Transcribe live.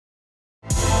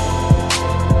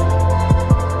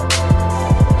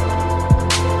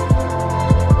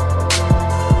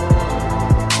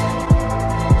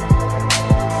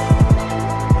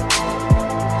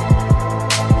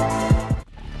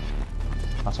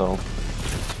all.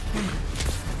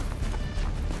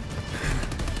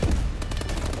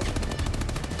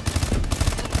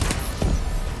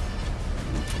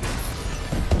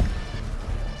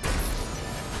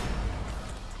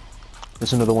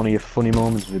 It's another one of your funny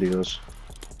moments videos.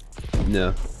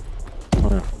 No. Oh,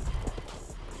 yeah.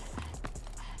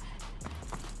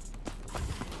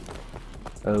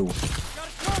 Oh.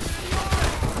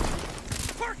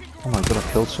 Oh my god, I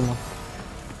killed someone.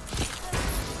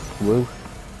 Whoa.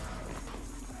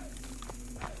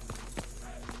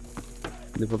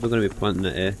 They're probably going to be planting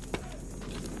it here.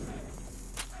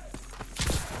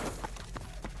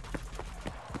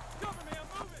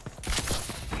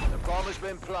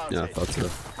 Yeah, I thought so.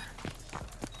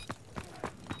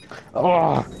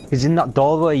 Oh, he's in that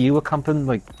doorway you were camping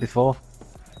like before.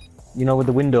 You know, with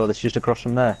the window that's just across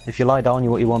from there. If you lie down,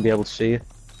 you won't be able to see you.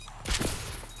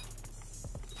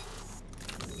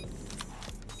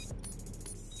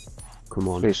 Come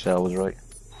on. Please say I was right.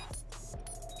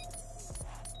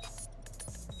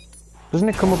 Doesn't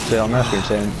it come up there on their screen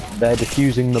saying they're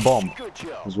defusing the bomb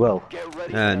as well?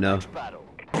 No.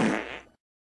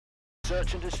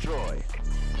 Search and destroy.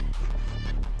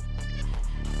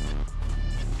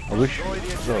 I wish.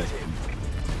 So,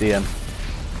 DM.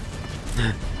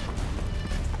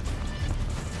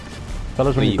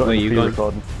 Fellas, when you've got the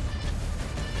pre-recording.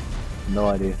 No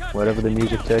idea. Wherever the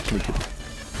music takes me to.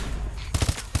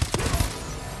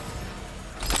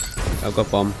 I've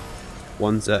got bomb.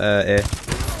 One's at A.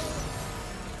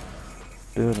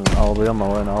 Dude, I'll be on my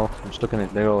way now. I'm stuck in a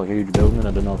big old huge building and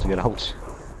I don't know how to get out.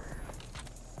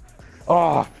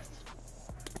 Oh!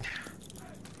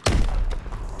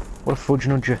 What a fudge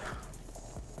nudger.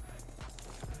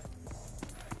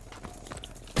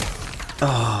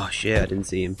 Oh shit, I didn't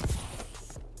see him.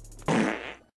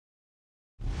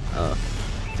 Oh.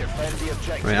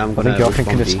 Right, I'm gonna. I think you're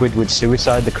thinking of Squidward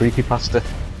Suicide, the creepypasta.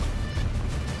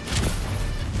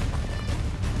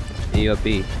 Are you at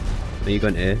B? Are you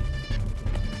going A?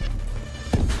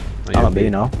 I'm at B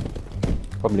now.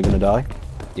 Probably gonna die.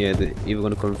 Yeah, they're either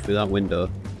gonna come through that window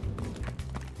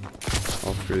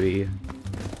or through here.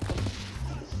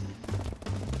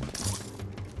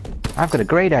 I've got a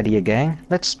great idea, gang.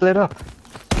 Let's split up.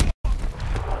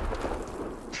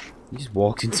 You just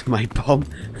walked into my bomb.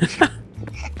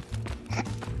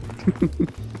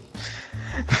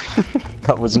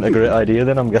 That wasn't a great idea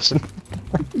then, I'm guessing.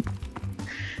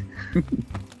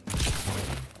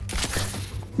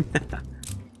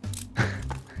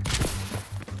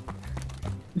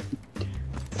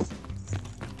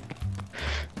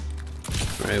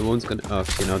 Right, one's gonna. Oh,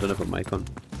 you know, I don't know if I mic on.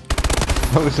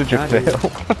 That was such a fail.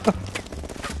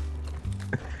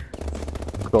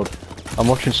 God, I'm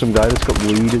watching some guy that's got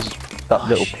weed as that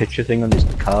little picture thing on his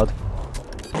card.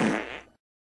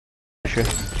 Sure.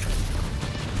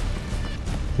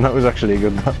 That was actually a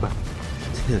good map.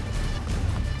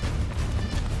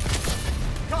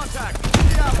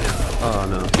 Oh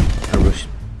no, I rushed.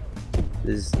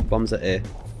 There's bombs at A.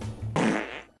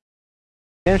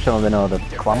 Yeah, so they know the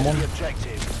clan one.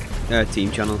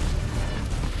 Team channel.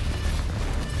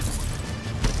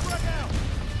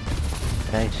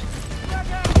 Nice.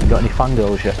 You got any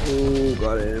fangirls yet? Oh,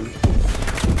 got him.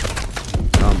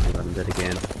 Oh my god, I'm dead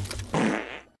again.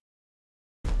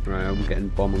 Right, I'm getting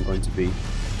bomb, I'm going to B.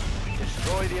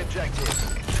 Destroy the objective.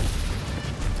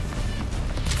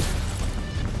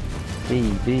 B,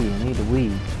 I need a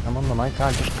wee. I'm on the mic,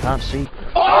 I just can't see.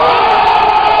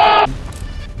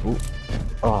 Ooh.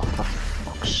 Oh, for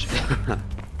fuck's sake.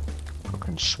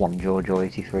 Fucking Swan Jojo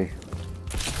 83.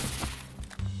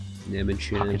 Name and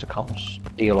shit. Package accounts.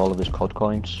 Deal all of his COD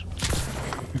coins.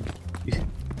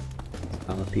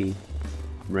 RP.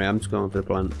 Right, I'm just going for the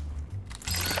plant.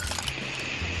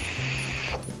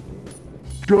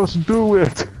 Just do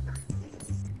it!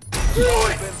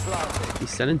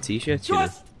 He's selling t-shirts, you know.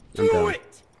 I'm down.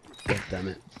 God damn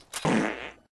it.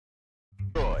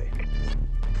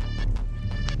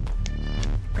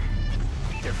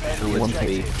 I went to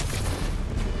B.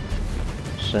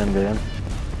 Same game.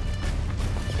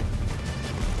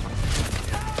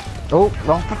 Oh,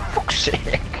 wrong for fuck's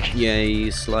sake! Yeah,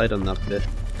 you slide on that bit.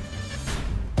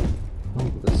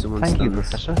 There's someone Thank you, stands.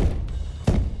 Professor.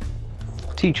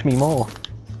 Teach me more.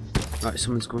 Right,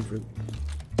 someone's going through.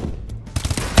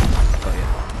 Got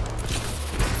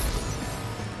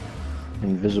you.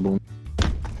 Invisible.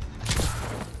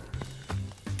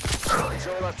 It's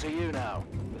all up to you now.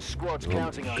 The squad's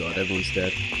counting on you. God, everyone's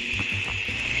dead.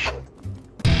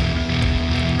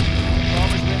 Bomb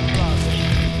has been planted.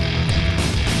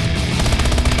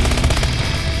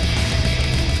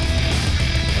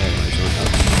 Alright, someone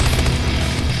else.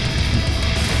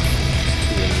 There's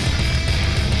two of them.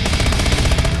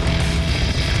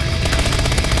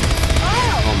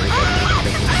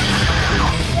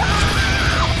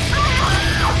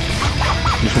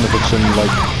 some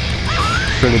like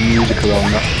thrilling music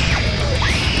around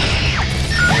that.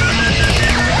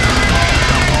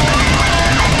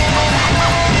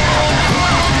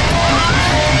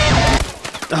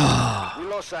 We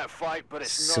lost that fight, but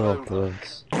it's So not over.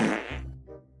 close.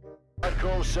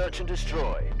 Hardcore search and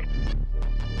destroy.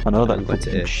 I know that I'm going to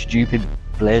fucking A. stupid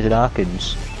blazing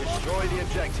Arkans. Destroy the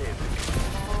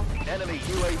objective. Enemy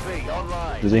UAV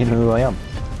online. Does he know who I am?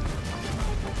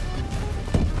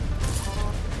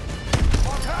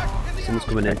 Someone's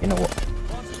coming in. You know what?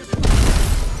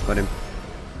 Got him.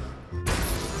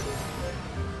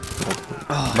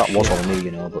 That was on me,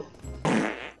 you know, but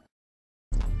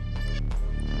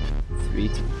 3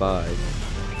 to 5.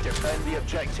 Defend the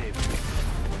objective.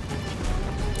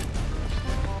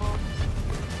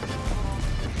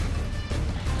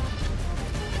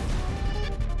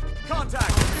 Contact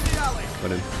in the alley.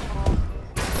 Got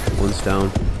him. One's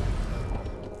down.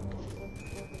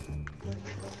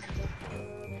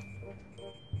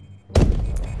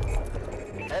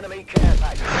 Enemy care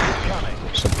package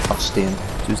incoming. Sebastian,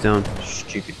 Two's down.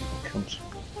 stupid cunt.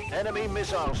 Enemy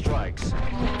missile strikes.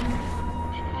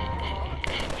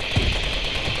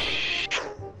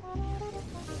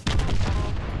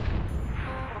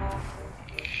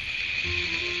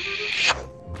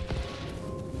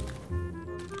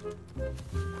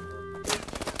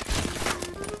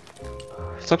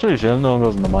 It's actually a shame no one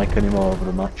goes on the mic anymore over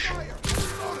the match.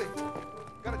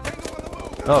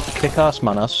 Oh, kick-ass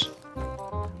Manas.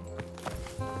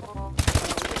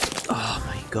 Oh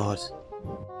my god.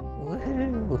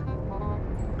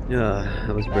 Yeah,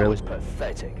 that was That brilliant. was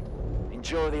pathetic.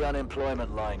 Enjoy the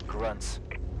unemployment line, grunts.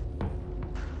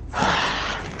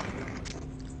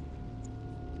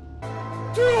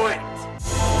 Do it!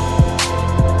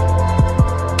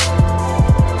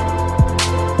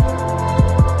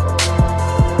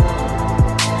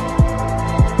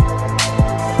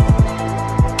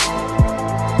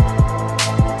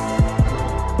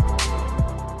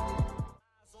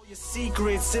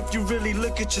 Secrets, if you really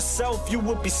look at yourself, you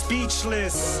would be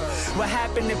speechless. What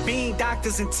happened to being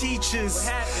doctors and teachers?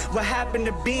 What happened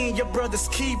to being your brother's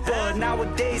keeper?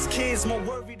 Nowadays, kids more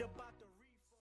worried about